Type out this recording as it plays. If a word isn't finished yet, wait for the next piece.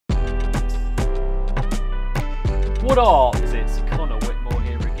What up? It's Connor Whitmore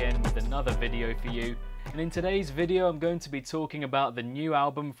here again with another video for you, and in today's video I'm going to be talking about the new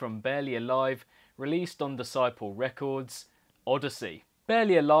album from Barely Alive, released on Disciple Records, Odyssey.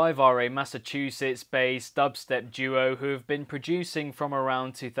 Barely Alive are a Massachusetts-based dubstep duo who have been producing from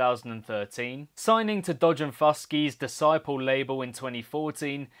around 2013, signing to Dodge & Fusky's Disciple label in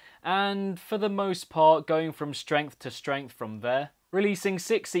 2014, and for the most part going from strength to strength from there, releasing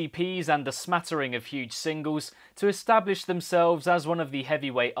 6 EPs and a smattering of huge singles to establish themselves as one of the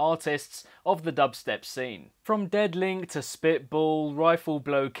heavyweight artists of the dubstep scene. From Deadlink to Spitball, Rifle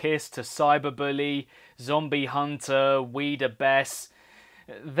Blow Kiss to Cyberbully, Zombie Hunter, We the Best,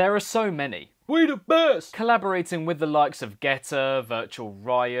 there are so many. We the best! Collaborating with the likes of Getter, Virtual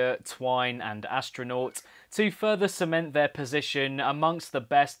Riot, Twine and Astronaut to further cement their position amongst the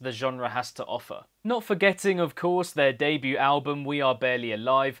best the genre has to offer. Not forgetting, of course, their debut album We Are Barely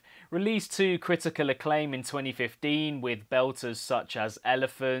Alive, released to critical acclaim in 2015 with belters such as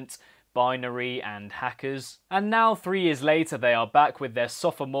Elephant, Binary and Hackers. And now 3 years later they are back with their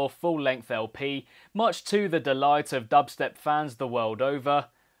sophomore full-length LP, much to the delight of dubstep fans the world over,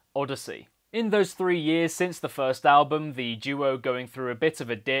 Odyssey. In those 3 years since the first album, the duo going through a bit of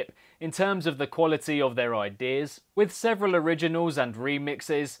a dip in terms of the quality of their ideas, with several originals and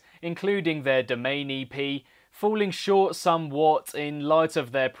remixes, including their Domain EP, falling short somewhat in light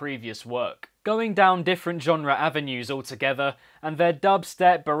of their previous work. Going down different genre avenues altogether, and their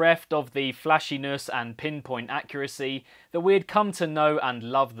dubstep bereft of the flashiness and pinpoint accuracy that we had come to know and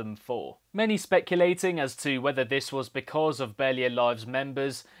love them for. Many speculating as to whether this was because of Barely Alive's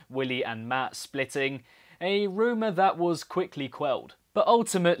members, Willie and Matt, splitting, a rumour that was quickly quelled. But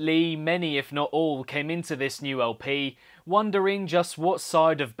ultimately, many if not all came into this new LP wondering just what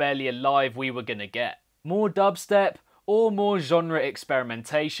side of Barely Alive we were gonna get. More dubstep, or more genre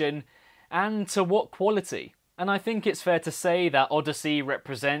experimentation, and to what quality? And I think it's fair to say that Odyssey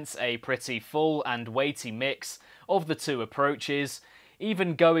represents a pretty full and weighty mix of the two approaches,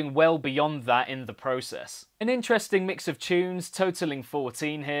 even going well beyond that in the process. An interesting mix of tunes, totaling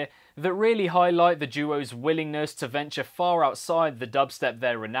 14 here, that really highlight the duo's willingness to venture far outside the dubstep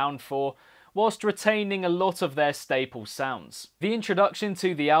they're renowned for, whilst retaining a lot of their staple sounds. The introduction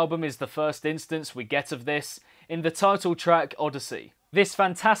to the album is the first instance we get of this, in the title track Odyssey. This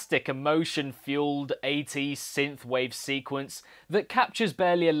fantastic emotion-fueled 80s synthwave sequence that captures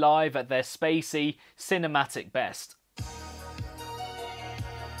Barely Alive at their spacey, cinematic best.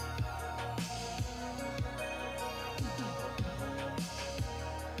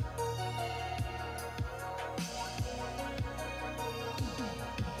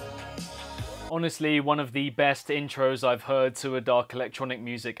 Honestly, one of the best intros I've heard to a dark electronic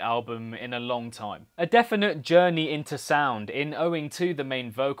music album in a long time. A definite journey into sound in owing to the main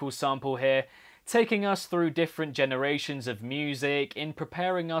vocal sample here, taking us through different generations of music in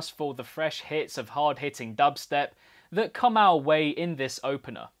preparing us for the fresh hits of hard-hitting dubstep that come our way in this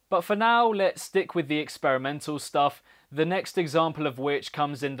opener. But for now, let's stick with the experimental stuff, the next example of which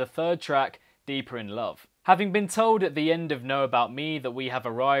comes in the third track, Deeper in Love. Having been told at the end of Know About Me that we have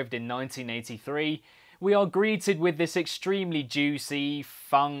arrived in 1983, we are greeted with this extremely juicy,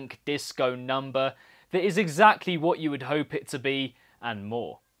 funk, disco number that is exactly what you would hope it to be, and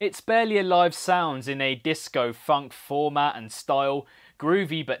more. It's Barely Alive sounds in a disco funk format and style,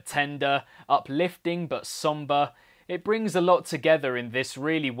 groovy but tender, uplifting but somber. It brings a lot together in this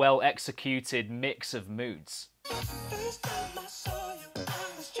really well executed mix of moods.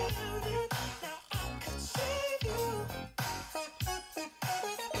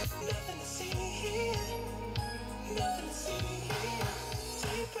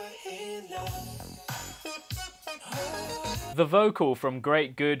 The vocal from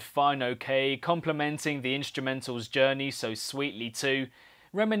Great Good Fine OK, complementing the instrumental's journey so sweetly too,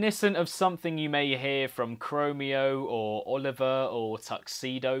 reminiscent of something you may hear from Chromeo or Oliver or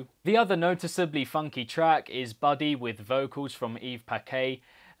Tuxedo. The other noticeably funky track is Buddy with vocals from Yves Paquet,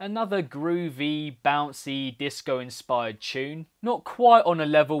 another groovy, bouncy, disco-inspired tune. Not quite on a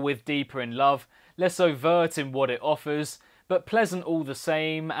level with Deeper in Love, less overt in what it offers, but pleasant all the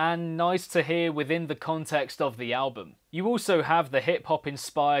same, and nice to hear within the context of the album. You also have the hip-hop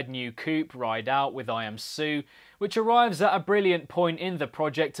inspired new coupe Ride Out with I Am Sue, which arrives at a brilliant point in the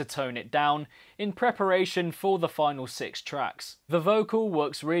project to tone it down, in preparation for the final 6 tracks. The vocal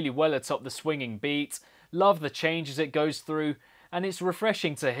works really well atop the swinging beat, love the changes it goes through, and it's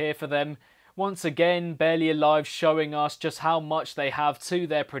refreshing to hear for them. Once again, Barely Alive showing us just how much they have to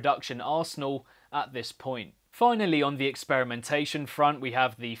their production arsenal at this point. Finally, on the experimentation front, we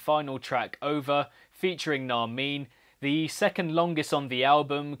have the final track Over, featuring Narmeen, the second longest on the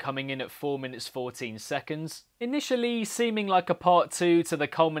album, coming in at 4 minutes 14 seconds. Initially seeming like a part 2 to the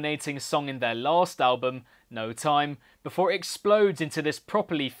culminating song in their last album, No Time, before it explodes into this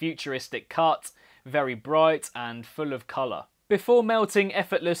properly futuristic cut, very bright and full of colour. Before melting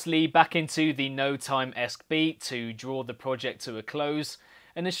effortlessly back into the No Time-esque beat to draw the project to a close,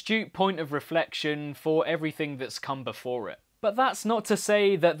 an astute point of reflection for everything that's come before it. But that's not to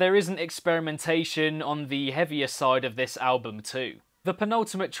say that there isn't experimentation on the heavier side of this album too. The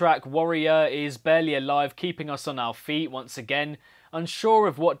penultimate track, Warrior, is barely alive, keeping us on our feet once again, unsure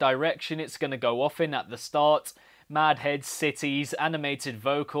of what direction it's going to go off in at the start. Mad heads, cities, animated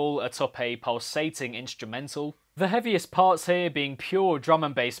vocal atop a pulsating instrumental. The heaviest parts here being pure drum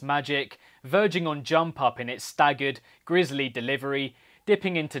and bass magic, verging on jump up in its staggered, grisly delivery,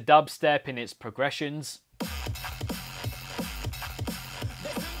 dipping into dubstep in its progressions.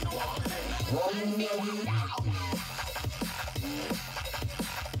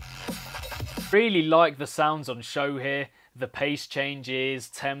 Really like the sounds on show here, the pace changes,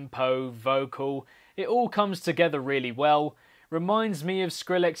 tempo, vocal, it all comes together really well. Reminds me of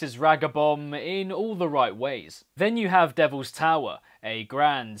Skrillex's Ragabomb in all the right ways. Then you have Devil's Tower, a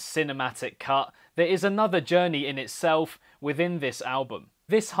grand cinematic cut that is another journey in itself within this album.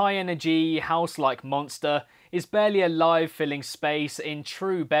 This high energy, house-like monster is Barely Alive filling space in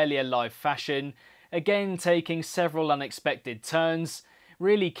true Barely Alive fashion, again taking several unexpected turns,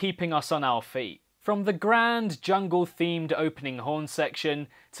 really keeping us on our feet. From the grand jungle-themed opening horn section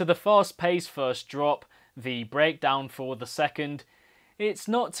to the fast-paced first drop, the breakdown for the second, it's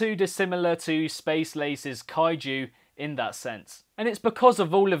not too dissimilar to Space Lace's Kaiju in that sense. And it's because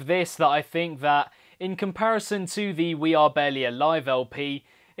of all of this that I think that, in comparison to the We Are Barely Alive LP,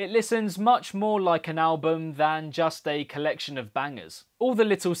 it listens much more like an album than just a collection of bangers. All the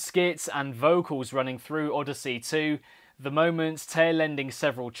little skits and vocals running through Odyssey 2, the moments tail-ending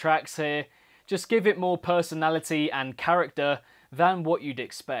several tracks here, just give it more personality and character than what you'd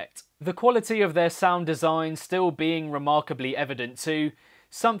expect. The quality of their sound design still being remarkably evident too,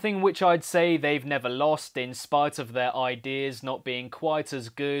 something which I'd say they've never lost in spite of their ideas not being quite as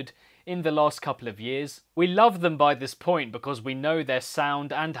good in the last couple of years. We love them by this point because we know their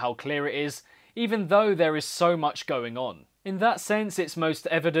sound and how clear it is, even though there is so much going on. In that sense, it's most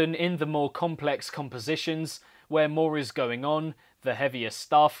evident in the more complex compositions, where more is going on, the heavier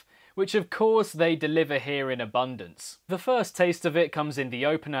stuff, which of course they deliver here in abundance. The first taste of it comes in the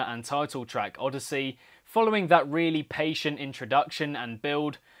opener and title track Odyssey, following that really patient introduction and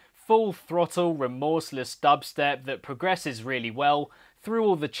build, full throttle remorseless dubstep that progresses really well through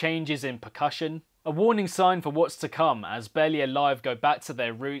all the changes in percussion. A warning sign for what's to come as Barely Alive go back to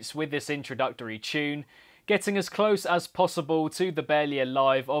their roots with this introductory tune, getting as close as possible to the Barely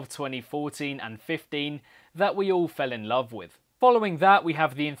Alive of 2014 and 15 that we all fell in love with. Following that, we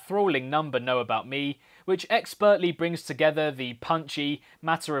have the enthralling number Know About Me, which expertly brings together the punchy,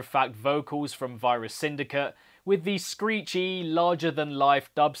 matter-of-fact vocals from Virus Syndicate with the screechy, larger-than-life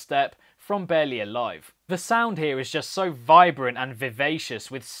dubstep from Barely Alive. The sound here is just so vibrant and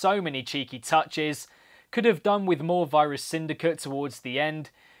vivacious with so many cheeky touches. Could have done with more Virus Syndicate towards the end,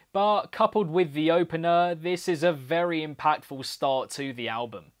 but coupled with the opener, this is a very impactful start to the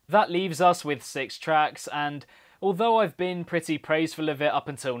album. That leaves us with 6 tracks, and although I've been pretty praiseful of it up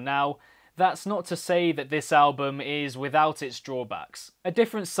until now, that's not to say that this album is without its drawbacks. A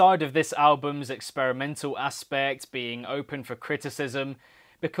different side of this album's experimental aspect being open for criticism,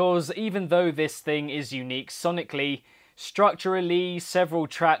 because even though this thing is unique sonically, structurally several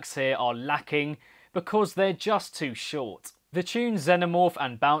tracks here are lacking because they're just too short. The tunes Xenomorph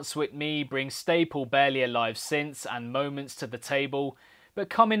and Bounce With Me bring staple Barely Alive synths and moments to the table, but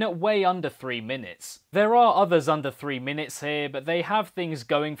come in at way under 3 minutes. There are others under 3 minutes here, but they have things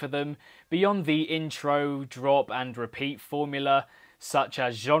going for them beyond the intro, drop and repeat formula, such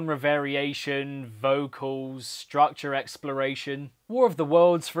as genre variation, vocals, structure exploration. War of the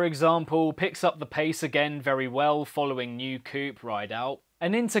Worlds, for example, picks up the pace again very well following New Coupe Ride Out.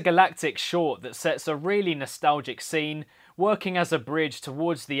 An intergalactic short that sets a really nostalgic scene, working as a bridge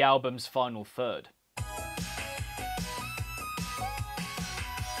towards the album's final third.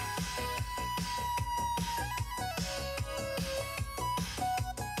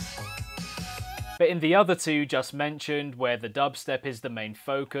 But in the other two just mentioned, where the dubstep is the main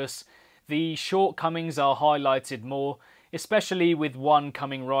focus, the shortcomings are highlighted more, especially with one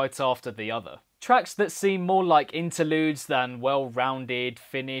coming right after the other. Tracks that seem more like interludes than well-rounded,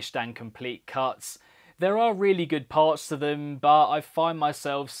 finished and complete cuts. There are really good parts to them, but I find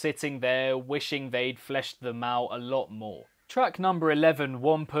myself sitting there wishing they'd fleshed them out a lot more. Track number 11,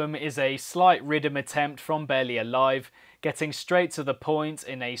 Wampum, is a slight rhythm attempt from Barely Alive, getting straight to the point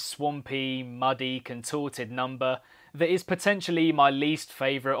in a swampy, muddy, contorted number that is potentially my least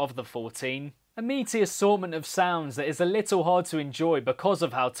favourite of the 14. A meaty assortment of sounds that is a little hard to enjoy because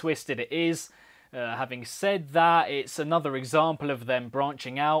of how twisted it is. Having said that, it's another example of them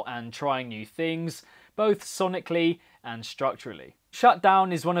branching out and trying new things, both sonically and structurally.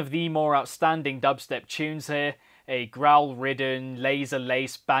 Shutdown is one of the more outstanding dubstep tunes here, a growl-ridden,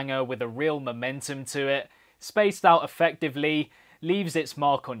 laser-laced banger with a real momentum to it, spaced out effectively, leaves its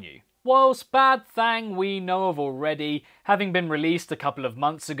mark on you. Whilst Bad Thang we know of already, having been released a couple of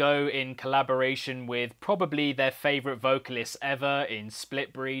months ago in collaboration with probably their favourite vocalist ever in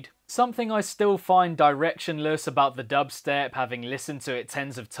Splitbreed. Something I still find directionless about the dubstep, having listened to it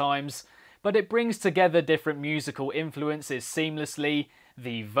tens of times, but it brings together different musical influences seamlessly,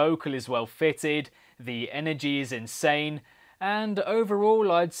 the vocal is well fitted, the energy is insane, and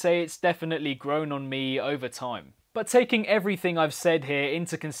overall I'd say it's definitely grown on me over time. But taking everything I've said here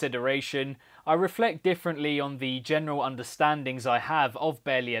into consideration, I reflect differently on the general understandings I have of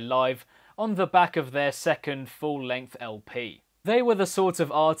Barely Alive on the back of their second full-length LP. They were the sort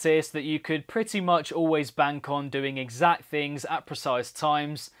of artist that you could pretty much always bank on doing exact things at precise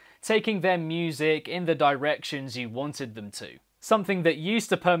times, taking their music in the directions you wanted them to. Something that used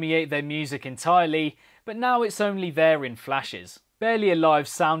to permeate their music entirely, but now it's only there in flashes. Barely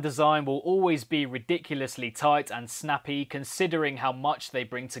Alive's sound design will always be ridiculously tight and snappy considering how much they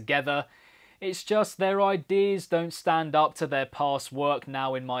bring together. It's just their ideas don't stand up to their past work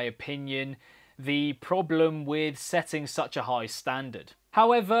now, in my opinion. The problem with setting such a high standard.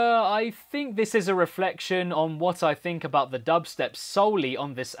 However, I think this is a reflection on what I think about the dubstep solely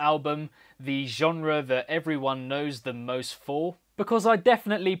on this album, the genre that everyone knows them most for. Because I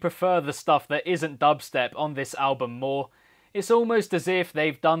definitely prefer the stuff that isn't dubstep on this album more. It's almost as if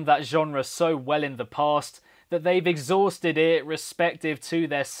they've done that genre so well in the past that they've exhausted it respective to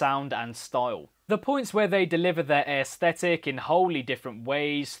their sound and style. The points where they deliver their aesthetic in wholly different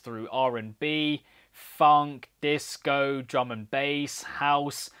ways through R&B, funk, disco, drum and bass,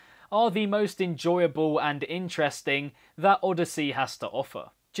 house, are the most enjoyable and interesting that Odyssey has to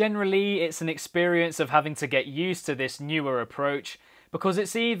offer. Generally, it's an experience of having to get used to this newer approach because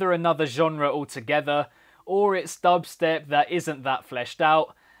it's either another genre altogether or it's dubstep that isn't that fleshed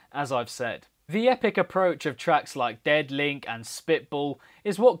out, as I've said. The epic approach of tracks like Dead Link and Spitball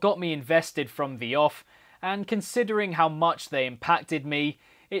is what got me invested from the off, and considering how much they impacted me,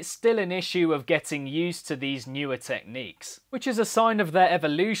 it's still an issue of getting used to these newer techniques. Which is a sign of their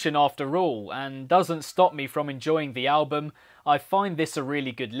evolution after all, and doesn't stop me from enjoying the album. I find this a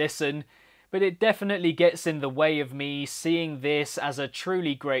really good listen, but it definitely gets in the way of me seeing this as a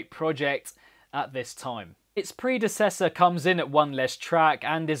truly great project at this time. Its predecessor comes in at one less track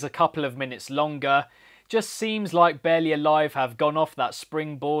and is a couple of minutes longer. Just seems like Barely Alive have gone off that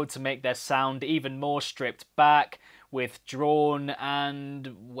springboard to make their sound even more stripped back, withdrawn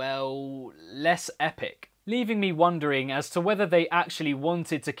and, well, less epic. Leaving me wondering as to whether they actually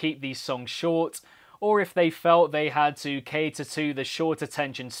wanted to keep these songs short, or if they felt they had to cater to the short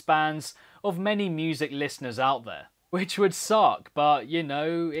attention spans of many music listeners out there. Which would suck, but you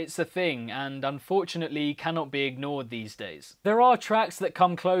know, it's a thing and unfortunately cannot be ignored these days. There are tracks that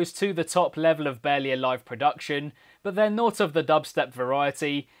come close to the top level of Barely Alive production, but they're not of the dubstep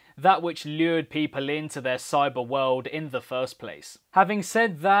variety, that which lured people into their cyber world in the first place. Having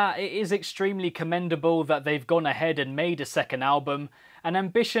said that, it is extremely commendable that they've gone ahead and made a second album, an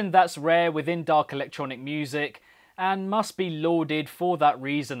ambition that's rare within dark electronic music, and must be lauded for that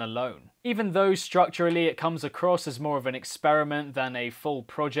reason alone. Even though structurally it comes across as more of an experiment than a full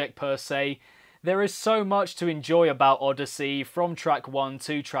project per se, there is so much to enjoy about Odyssey from track 1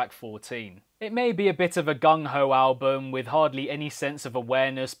 to track 14. It may be a bit of a gung-ho album with hardly any sense of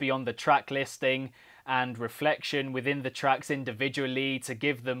awareness beyond the track listing and reflection within the tracks individually to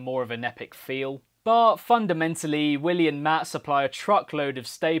give them more of an epic feel. But fundamentally, Willie and Matt supply a truckload of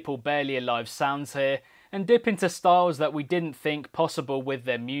staple Barely Alive sounds here, and dip into styles that we didn't think possible with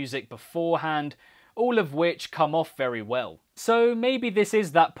their music beforehand, all of which come off very well. So maybe this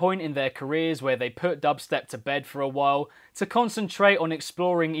is that point in their careers where they put dubstep to bed for a while to concentrate on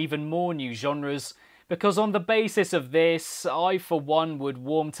exploring even more new genres, because on the basis of this, I for one would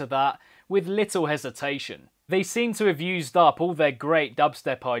warm to that with little hesitation. They seem to have used up all their great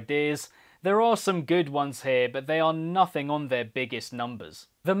dubstep ideas. There are some good ones here, but they are nothing on their biggest numbers.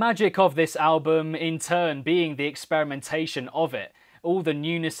 The magic of this album, in turn, being the experimentation of it, all the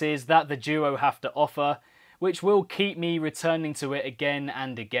newnesses that the duo have to offer, which will keep me returning to it again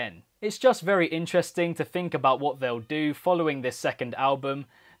and again. It's just very interesting to think about what they'll do following this second album.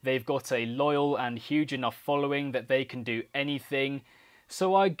 They've got a loyal and huge enough following that they can do anything,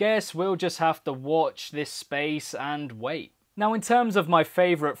 so I guess we'll just have to watch this space and wait. Now, in terms of my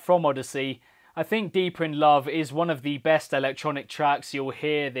favourite from Odyssey, I think Deeper in Love is one of the best electronic tracks you'll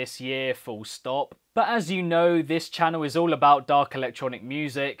hear this year, full stop. But as you know, this channel is all about dark electronic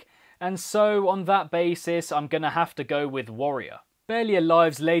music, and so on that basis I'm gonna have to go with Warrior. Barely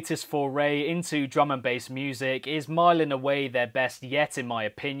Alive's latest foray into drum and bass music is mile and away their best yet in my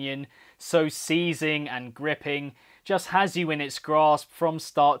opinion, so seizing and gripping, just has you in its grasp from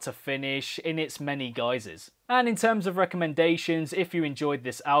start to finish in its many guises. And in terms of recommendations, if you enjoyed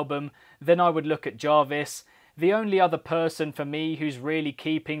this album, then I would look at Jarvis, the only other person for me who's really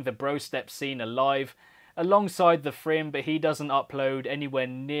keeping the brostep scene alive, alongside the Frim, but he doesn't upload anywhere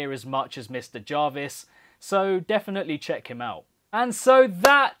near as much as Mr. Jarvis, so definitely check him out. And so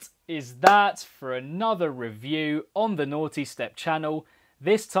that is that for another review on the Nawtystep channel,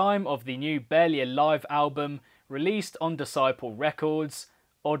 this time of the new Barely Alive album released on Disciple Records,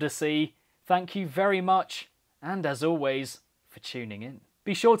 Odyssey. Thank you very much, and as always, for tuning in.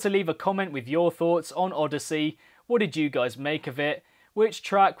 Be sure to leave a comment with your thoughts on Odyssey. What did you guys make of it? Which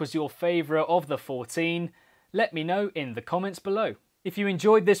track was your favourite of the 14? Let me know in the comments below. If you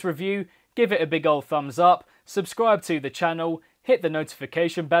enjoyed this review, give it a big old thumbs up, subscribe to the channel, hit the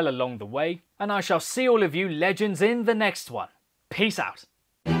notification bell along the way, and I shall see all of you legends in the next one. Peace out.